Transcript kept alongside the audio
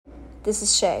This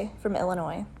is Shay from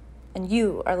Illinois, and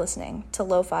you are listening to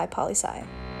Lo-Fi Poli-Sci.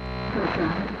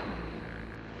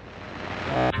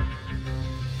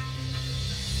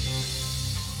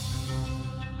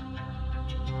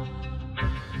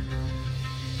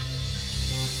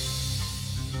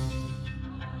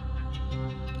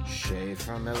 Shay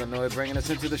from Illinois bringing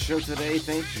us into the show today.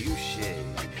 Thank you, Shay.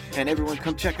 And everyone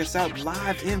come check us out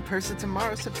live in person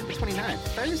tomorrow, September 29th,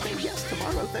 Thursday, yes,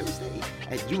 tomorrow, Thursday,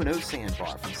 at UNO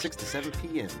Sandbar from 6 to 7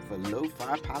 p.m. for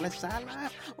Lo-Fi Poli-Sci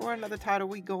Live, or another title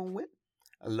we going with,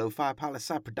 a Lo-Fi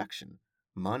Poli-Sci production.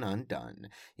 Mun Undone.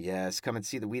 Yes, come and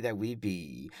see the we that we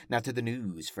be. Now to the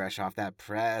news, fresh off that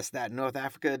press, that North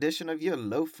Africa edition of your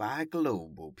Lo-Fi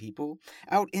Global, people.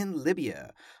 Out in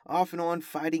Libya, off and on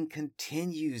fighting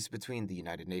continues between the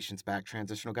United Nations-backed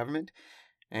transitional government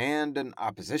and an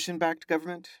opposition-backed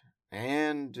government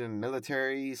and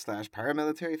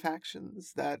military/paramilitary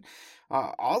factions that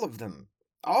all of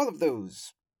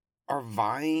those are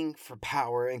vying for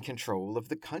power and control of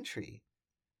the country.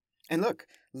 And look,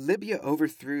 Libya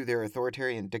overthrew their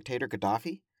authoritarian dictator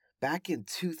Gaddafi back in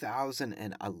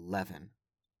 2011,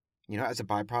 as a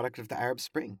byproduct of the Arab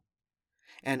Spring.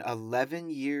 And 11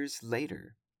 years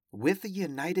later, with the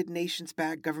United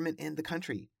Nations-backed government in the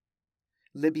country,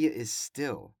 Libya is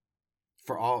still,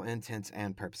 for all intents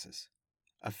and purposes,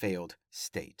 a failed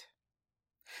state.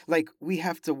 Like, we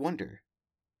have to wonder.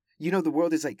 The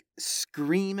world is like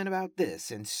screaming about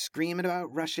this and screaming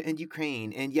about Russia and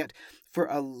Ukraine, and yet for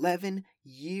 11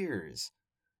 years,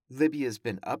 Libya's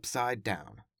been upside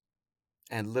down,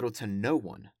 and little to no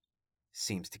one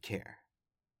seems to care.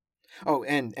 Oh,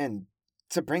 and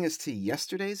to bring us to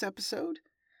yesterday's episode,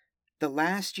 the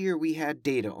last year we had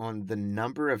data on the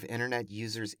number of internet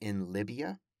users in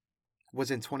Libya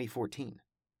was in 2014,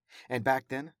 and back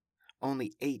then,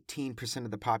 only 18%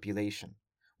 of the population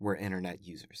were internet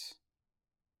users.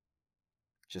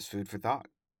 Just food for thought.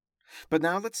 But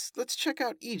now let's check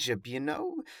out Egypt,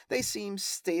 They seem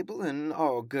stable and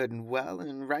all good and well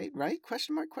and right?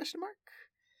 Question mark?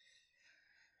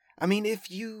 I mean, if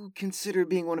you consider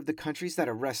being one of the countries that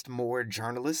arrest more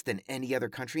journalists than any other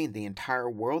country in the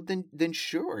entire world, then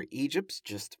sure, Egypt's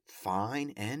just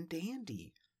fine and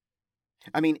dandy.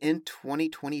 I mean, in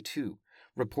 2022,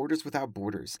 Reporters Without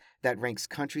Borders, that ranks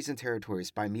countries and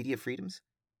territories by media freedoms,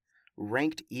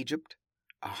 ranked Egypt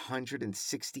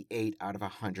 168 out of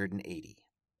 180.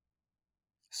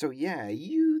 So yeah,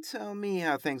 you tell me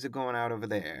how things are going out over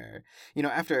there.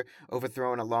 After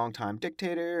overthrowing a long-time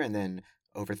dictator, and then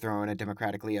overthrowing a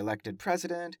democratically elected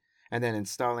president, and then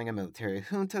installing a military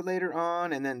junta later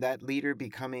on, and then that leader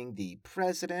becoming the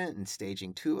president and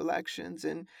staging 2 elections,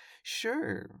 and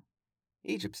sure,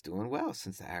 Egypt's doing well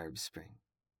since the Arab Spring.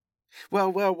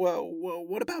 Well,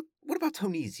 what about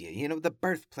Tunisia? The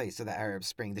birthplace of the Arab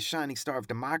Spring, the shining star of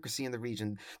democracy in the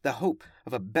region, the hope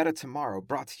of a better tomorrow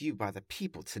brought to you by the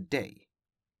people today.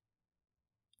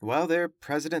 Well, their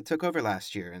president took over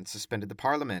last year and suspended the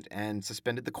parliament and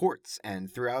suspended the courts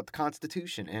and threw out the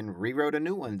constitution and rewrote a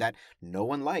new one that no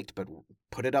one liked, but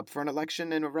put it up for an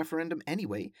election and a referendum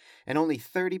anyway, and only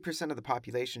 30% of the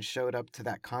population showed up to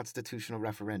that constitutional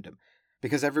referendum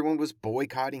because everyone was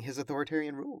boycotting his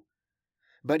authoritarian rule.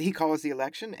 But he calls the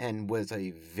election and was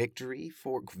a victory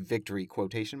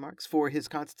quotation marks, for his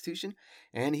constitution,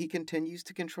 and he continues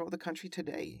to control the country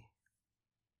today.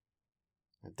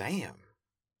 Damn.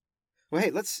 Well,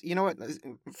 hey,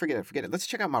 forget it. Let's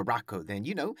check out Morocco then.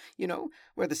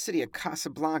 Where the city of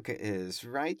Casablanca is,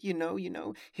 right?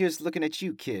 Here's looking at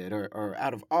you, kid, or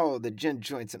out of all the gin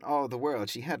joints in all the world,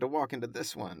 she had to walk into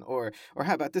this one, or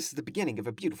how about this is the beginning of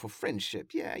a beautiful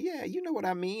friendship? Yeah, you know what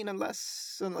I mean,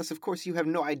 unless of course you have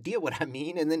no idea what I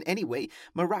mean, and then anyway,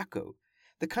 Morocco,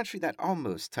 the country that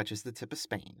almost touches the tip of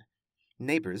Spain,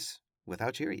 neighbors with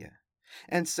Algeria,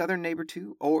 and southern neighbor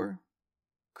to, or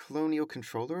colonial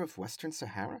controller of Western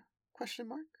Sahara?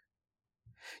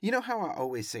 You know how I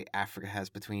always say Africa has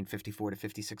between 54 to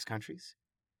 56 countries?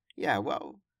 Yeah,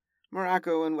 well,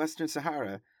 Morocco and Western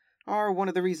Sahara are one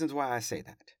of the reasons why I say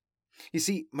that. You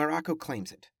see, Morocco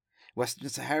claims it. Western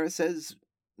Sahara says,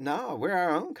 no, we're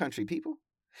our own country, people.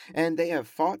 And they have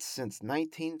fought since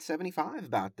 1975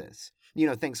 about this.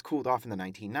 Things cooled off in the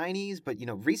 1990s, but,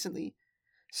 recently,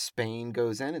 Spain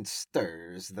goes in and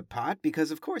stirs the pot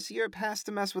because, of course, Europe has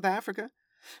to mess with Africa.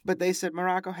 But they said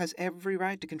Morocco has every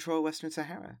right to control Western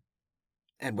Sahara.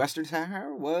 And Western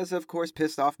Sahara was, of course,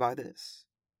 pissed off by this.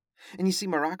 And you see,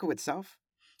 Morocco itself,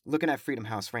 looking at Freedom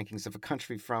House rankings of a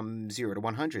country from 0 to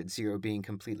 100, 0 being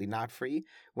completely not free,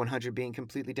 100 being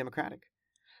completely democratic,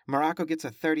 Morocco gets a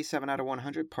 37 out of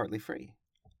 100, partly free.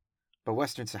 But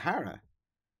Western Sahara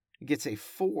gets a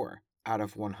 4 out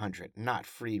of 100 not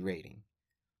free rating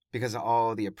because of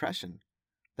all the oppression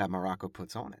that Morocco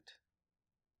puts on it.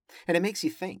 And it makes you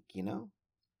think,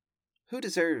 who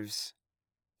deserves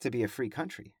to be a free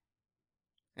country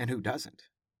and who doesn't?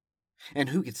 And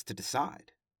who gets to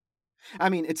decide? I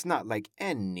mean, it's not like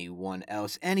anyone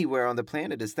else anywhere on the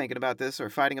planet is thinking about this or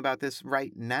fighting about this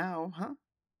right now, huh?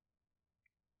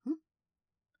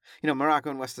 Morocco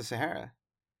and West Sahara,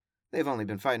 they've only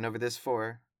been fighting over this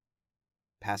for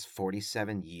past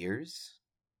 47 years.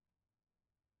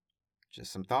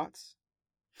 Just some thoughts.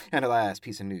 And a last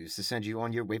piece of news to send you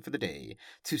on your way for the day.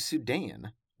 To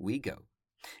Sudan we go.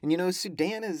 And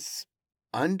Sudan is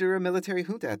under a military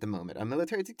junta at the moment, a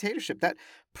military dictatorship that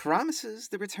promises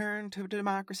the return to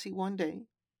democracy one day.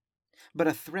 But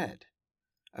a thread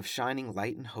of shining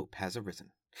light and hope has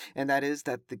arisen, and that is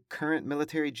that the current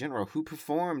military general who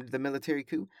performed the military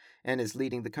coup and is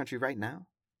leading the country right now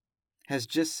has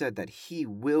just said that he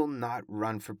will not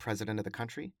run for president of the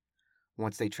country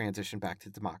once they transition back to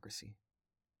democracy.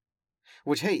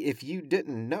 Which, hey, if you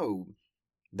didn't know,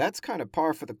 that's kind of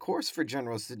par for the course for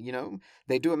generals.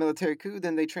 They do a military coup,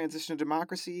 then they transition to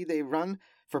democracy, they run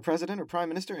for president or prime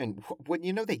minister, and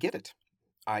they get it,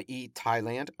 i.e.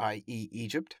 Thailand, i.e.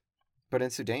 Egypt. But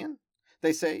in Sudan,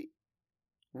 they say,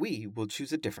 we will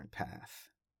choose a different path.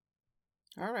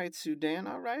 All right, Sudan,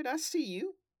 all right, I see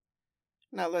you.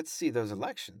 Now let's see those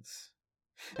elections.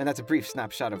 And that's a brief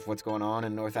snapshot of what's going on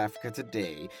in North Africa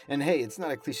today. And hey, it's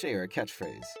not a cliche or a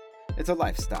catchphrase. It's a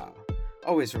lifestyle.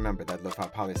 Always remember that Lo-Fi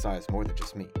Poli-Sci is more than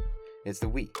just me. It's the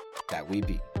we that we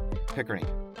be. Pickering,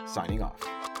 signing off.